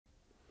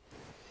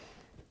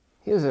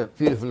Here's a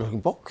beautiful looking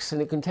box,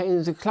 and it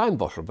contains a Klein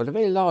bottle, but a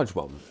very large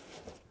one.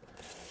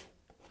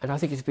 And I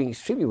think it's been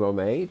extremely well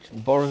made.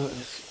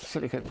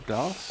 Silicate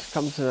glass,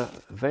 comes in a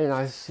very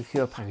nice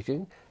secure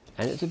packaging,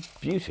 and it's a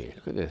beauty.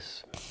 Look at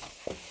this.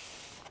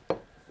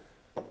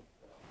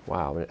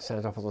 Wow, and it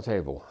stands up on the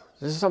table.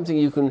 This is something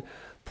you can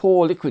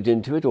pour liquid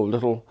into it, or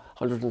little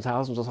hundreds and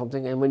thousands or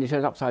something, and when you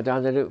turn it upside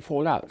down, they don't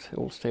fall out. It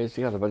all stays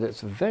together. But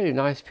it's a very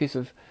nice piece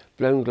of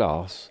blown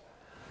glass,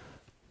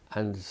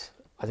 and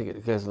I think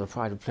it goes on a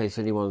pride of place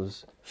on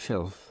anyone's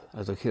shelf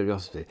as a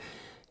curiosity.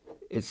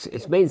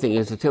 Its main thing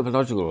is the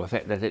typological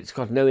effect that it's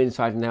got no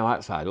inside and no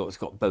outside, or it's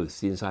got both.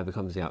 The inside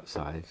becomes the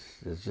outside.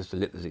 There's just a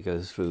lip as it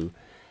goes through,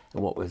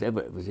 and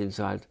whatever was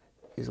inside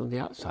is on the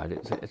outside.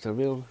 It's a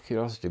real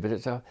curiosity, but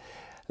it's a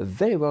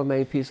very well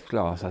made piece of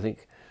glass. I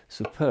think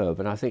superb,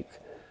 and I think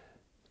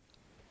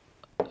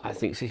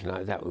sitting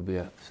like that would be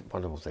a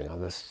wonderful thing. I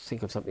must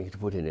think of something to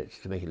put in it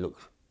to make it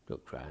look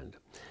grand.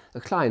 A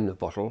Klein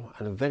bottle,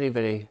 and a very,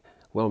 very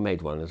well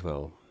made one as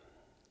well.